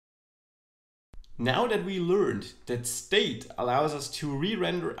Now that we learned that state allows us to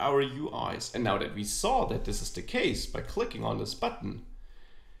re-render our UIs, and now that we saw that this is the case by clicking on this button,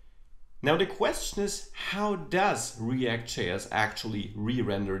 now the question is, how does ReactJS actually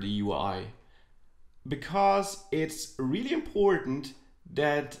re-render the UI? Because it's really important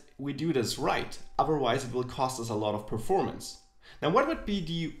that we do this right, otherwise it will cost us a lot of performance. Now, what would be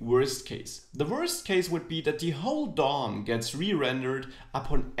the worst case? The worst case would be that the whole DOM gets re-rendered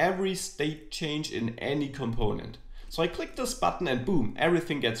upon every state change in any component. So I click this button and boom,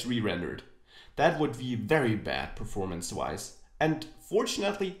 everything gets re-rendered. That would be very bad performance-wise. And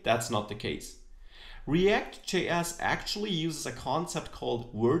fortunately, that's not the case. ReactJS actually uses a concept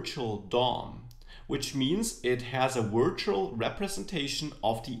called virtual DOM, which means it has a virtual representation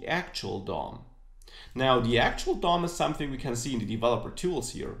of the actual DOM. Now, the actual DOM is something we can see in the developer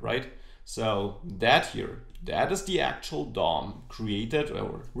tools here, right? So that here, that is the actual DOM created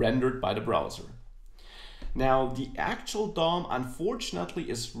or rendered by the browser. Now, the actual DOM, unfortunately,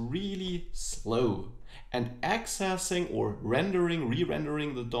 is really slow, and accessing or rendering,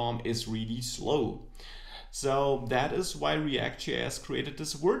 re-rendering the DOM is really slow. So that is why ReactJS created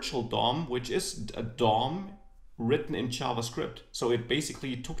this virtual DOM, which is a DOM written in JavaScript. So it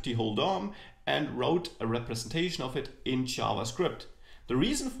basically took the whole DOM and wrote a representation of it in JavaScript. The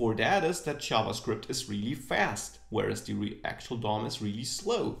reason for that is that JavaScript is really fast, whereas the actual DOM is really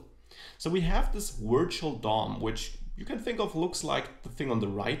slow. So we have this virtual DOM, which you can think of looks like the thing on the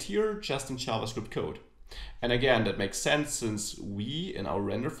right here, just in JavaScript code. And again, that makes sense since we in our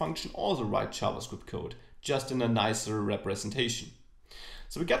render function also write JavaScript code, just in a nicer representation.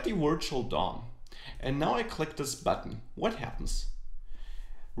 So we got the virtual DOM. And now I click this button. What happens?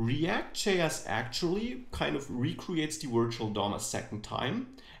 ReactJS actually kind of recreates the virtual DOM a second time,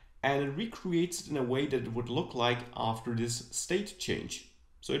 and it recreates it in a way that it would look like after this state change.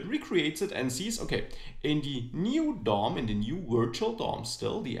 So it recreates it and sees, okay, in the new DOM, in the new virtual DOM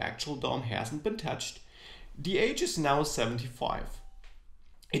still, the actual DOM hasn't been touched. The age is now 75.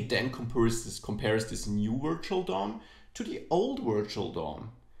 It then compares this new virtual DOM to the old virtual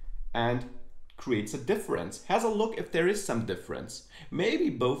DOM and creates a difference, has a look if there is some difference.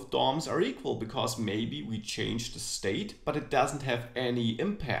 Maybe both DOMs are equal because maybe we changed the state, but it doesn't have any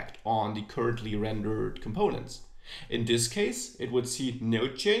impact on the currently rendered components. In this case, it would see no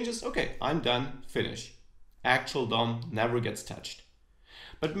changes. Okay, I'm done, finish. Actual DOM never gets touched.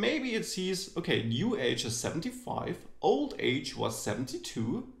 But maybe it sees, okay, new age is 75, old age was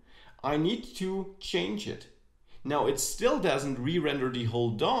 72. I need to change it. Now, it still doesn't re-render the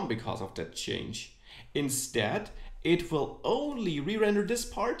whole DOM because of that change. Instead, it will only re-render this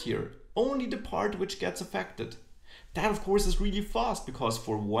part here, only the part which gets affected. That, of course, is really fast because,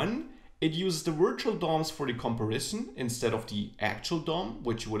 for one, it uses the virtual DOMs for the comparison instead of the actual DOM,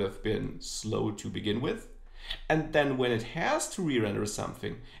 which would have been slow to begin with. And then when it has to re-render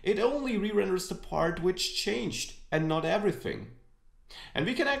something, it only re-renders the part which changed and not everything. And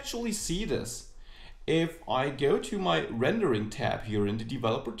we can actually see this. If I go to my rendering tab here in the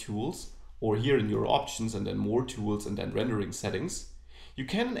developer tools, or here in your options and then more tools and then rendering settings, you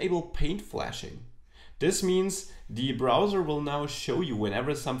can enable paint flashing. This means the browser will now show you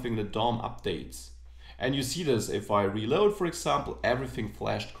whenever something in the DOM updates. And you see this if I reload, for example, everything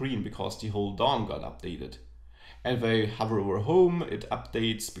flashed green because the whole DOM got updated. And if I hover over home, it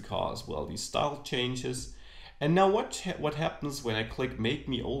updates because, well, the style changes. And now what happens when I click make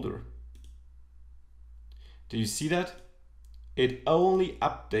me older? Do you see that? It only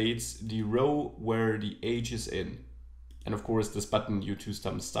updates the row where the age is in. And of course, this button due to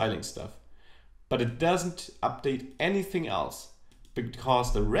some styling stuff. But it doesn't update anything else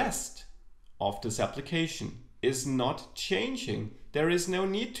because the rest of this application is not changing. There is no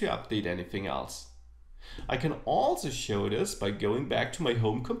need to update anything else. I can also show this by going back to my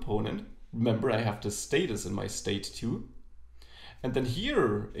home component. Remember, I have the status in my state too. And then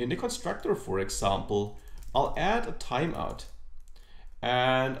here in the constructor, for example, I'll add a timeout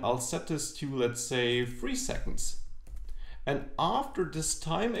and I'll set this to, let's say, 3 seconds. And after this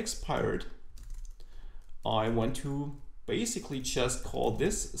time expired, I want to basically just call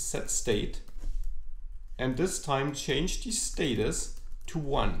this set state and this time change the status to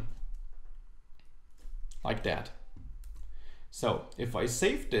 1. Like that. So if I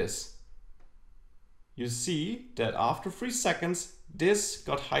save this, you see that after 3 seconds, this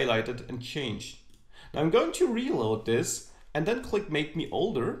got highlighted and changed. Now I'm going to reload this and then click make me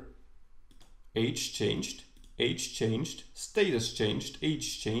older. Age changed, status changed,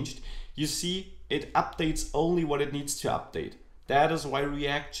 age changed. You see it updates only what it needs to update. That is why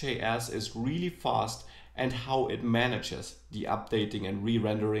ReactJS is really fast and how it manages the updating and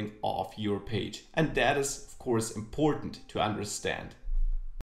re-rendering of your page. And that is, of course, important to understand.